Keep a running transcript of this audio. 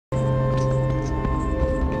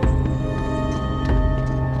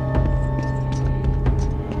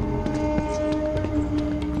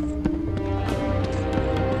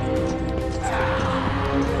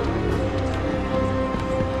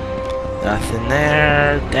Nothing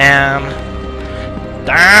there. Damn.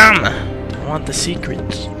 Damn! I want the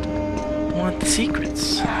secrets. I want the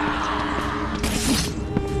secrets.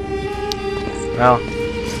 Well.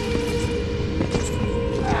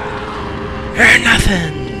 Heard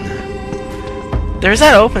nothing! There's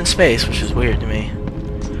that open space, which is weird to me.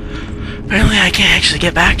 Apparently I can't actually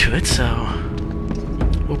get back to it, so...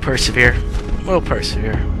 we'll persevere. We'll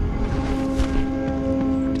persevere.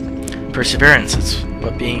 Perseverance is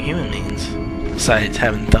what being human means. Besides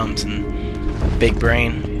having thumbs and a big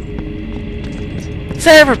brain. Does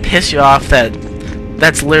that ever piss you off that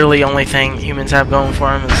that's literally the only thing humans have going for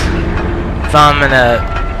them is thumb and a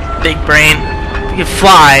big brain? If you could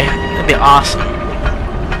fly, that'd be awesome.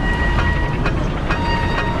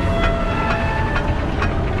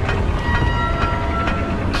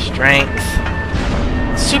 Strength.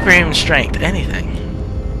 Superhuman strength. Anything.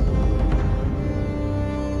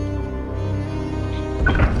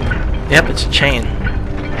 Yep, it's a chain.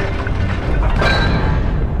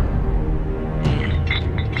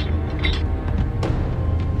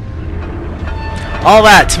 All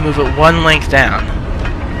that to move it one length down.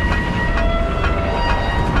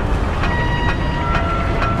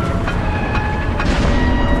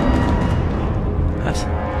 That's...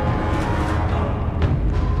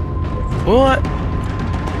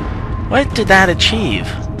 What did that achieve?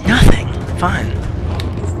 Nothing. Fine.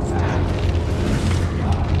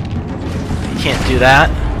 You can't do that.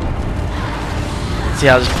 See,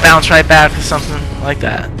 I'll just bounce right back to something like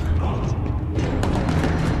that.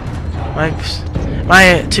 Am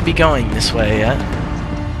I to be going this way yet?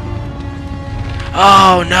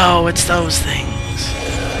 Oh no, it's those things.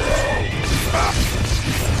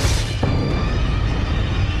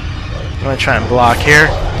 I'm gonna try and block here.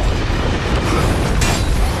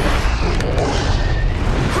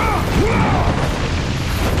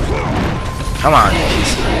 Come on,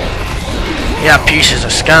 you got pieces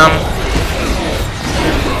of scum.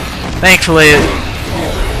 Thankfully,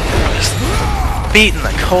 I'm just beating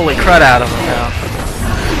the holy crud out of them now.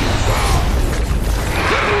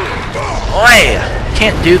 Oi!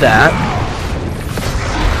 Can't do that.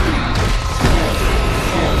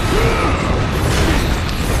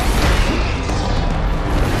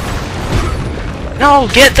 No,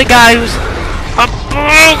 get the guy who's a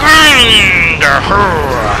broken.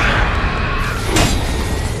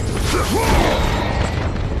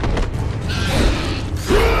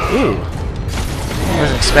 Ooh.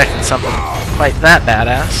 Wasn't expecting something quite that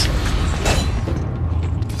badass.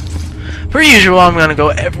 Per usual, I'm gonna go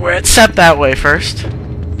everywhere except that way first.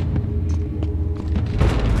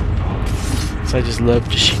 So I just love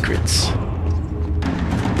the secrets.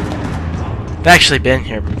 I've actually been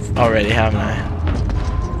here already, haven't I?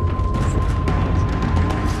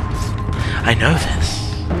 I know this.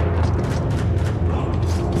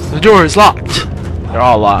 The door is locked. They're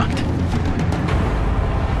all locked.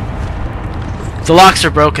 If the locks are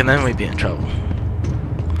broken, then we'd be in trouble.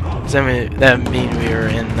 That would mean we were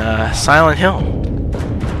in Silent Hill.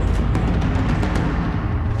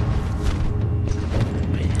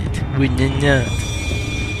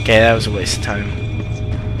 Okay, that was a waste of time.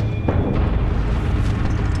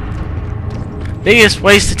 Biggest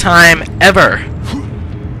waste of time ever.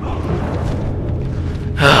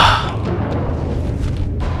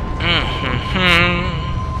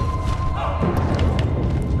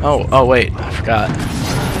 Oh wait, I forgot.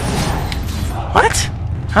 What?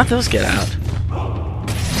 How'd those get out?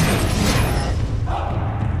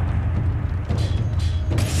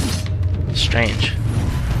 Strange.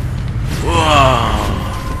 Whoa.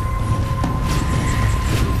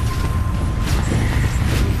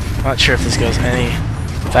 Not sure if this goes any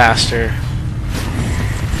faster.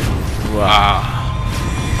 Wow.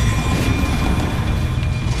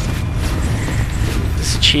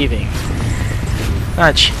 It's achieving.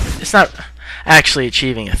 It's not actually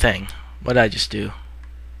achieving a thing. What did I just do?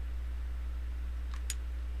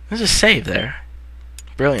 There's a save there.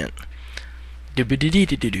 Brilliant.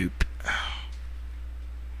 Doop-a-dee-dee-dee-doop.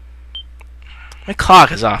 My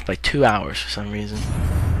clock is off by 2 hours for some reason.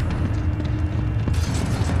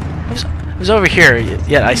 I was over here,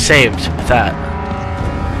 yet I saved with that.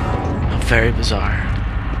 How very bizarre.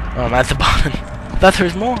 Oh, I'm at the bottom. I thought there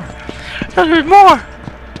was more. I thought there was more.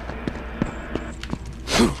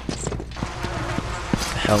 What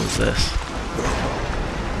the hell is this?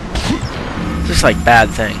 Just like bad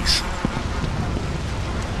things.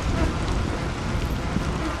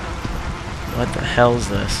 What the hell is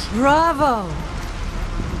this? Bravo!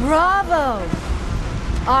 Bravo!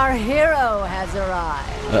 Our hero has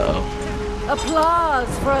arrived. Uh-oh.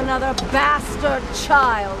 Applause for another bastard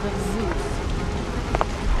child of Zeus.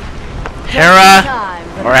 Hera,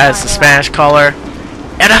 or as the Spanish call her,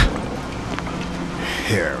 Hera.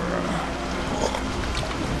 Hera.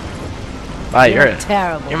 Wow, you're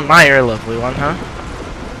terrible. You're my lovely one, huh?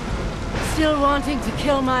 Still wanting to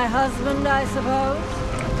kill my husband, I suppose?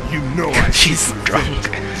 You know I She's drunk.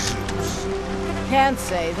 Can't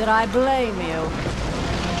say that I blame you.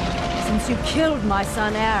 Since you killed my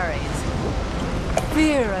son Ares,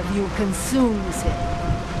 fear of you consumes him.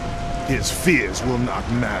 His fears will not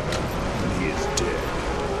matter when he is dead.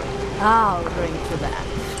 I'll drink to that.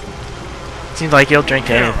 Seems like you'll drink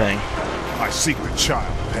to anything. My secret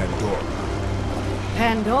child, Pandora.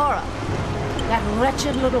 Pandora? That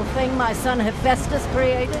wretched little thing my son Hephaestus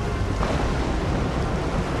created?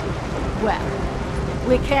 Well,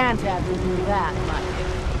 we can't have you do that, my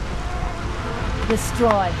dear.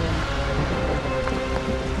 Destroy him.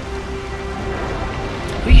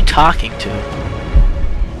 Who are you talking to?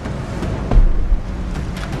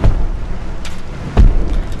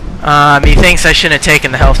 Methinks I shouldn't have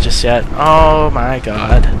taken the health just yet. Oh my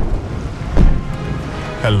god.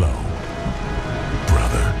 Hello,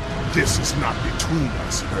 brother. This is not between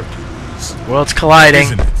us, Hercules. Worlds colliding.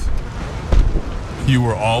 Isn't it? You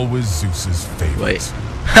were always Zeus's favorite. Wait.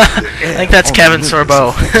 I think that's Kevin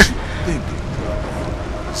Sorbo.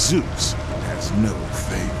 Zeus has no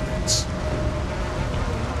favorites.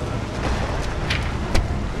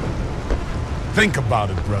 Think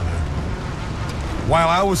about it, brother. While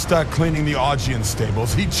I was stuck cleaning the Augean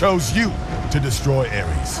stables, he chose you to destroy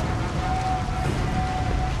Ares.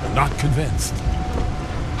 Not convinced.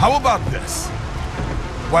 How about this?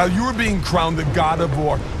 While you were being crowned the god of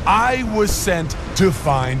war, I was sent to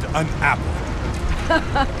find an apple.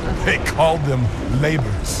 They called them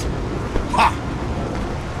labors. Ha!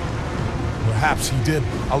 Perhaps he did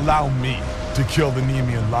allow me to kill the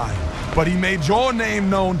Nemean lion, but he made your name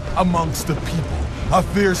known amongst the people. A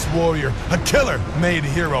fierce warrior, a killer made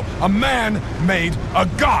hero, a man made a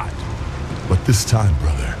god. But this time,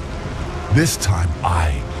 brother, this time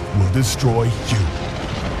I will destroy you.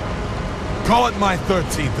 Call it my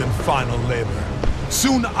 13th and final labor.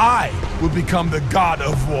 Soon I will become the god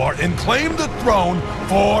of war and claim the throne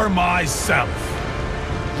for myself.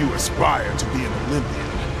 You aspire to be an Olympian,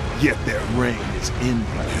 yet their reign is ending,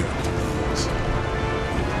 Hercules.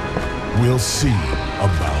 We'll see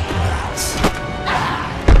about that.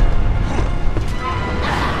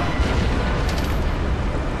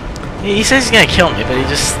 He says he's gonna kill me, but he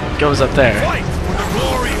just goes up there. Fight for the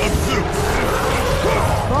glory of Zeus!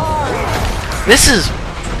 This is...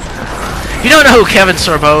 You don't know who Kevin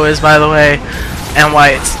Sorbo is, by the way, and why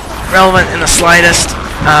it's relevant in the slightest.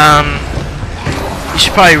 You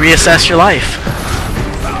should probably reassess your life.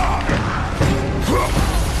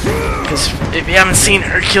 Because if you haven't seen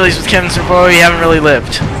Hercules with Kevin Sorbo, you haven't really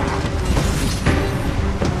lived.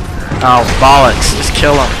 Oh, bollocks. Just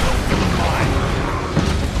kill him.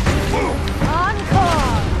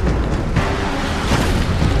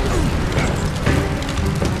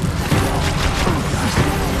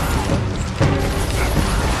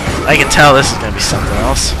 I can tell this is going to be something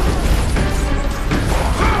else.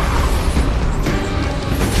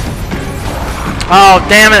 Oh,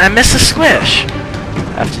 damn it, I missed the squish.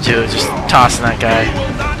 I have to do just tossing that guy.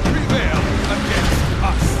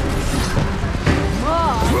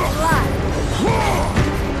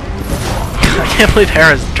 I can't believe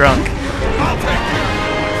Hera's drunk.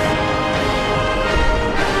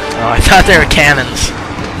 Oh, I thought they were cannons.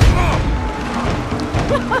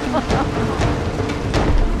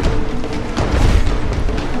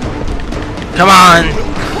 Come on!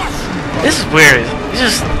 This is weird. He's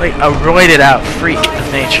just like a roided out freak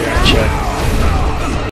of nature, aren't you?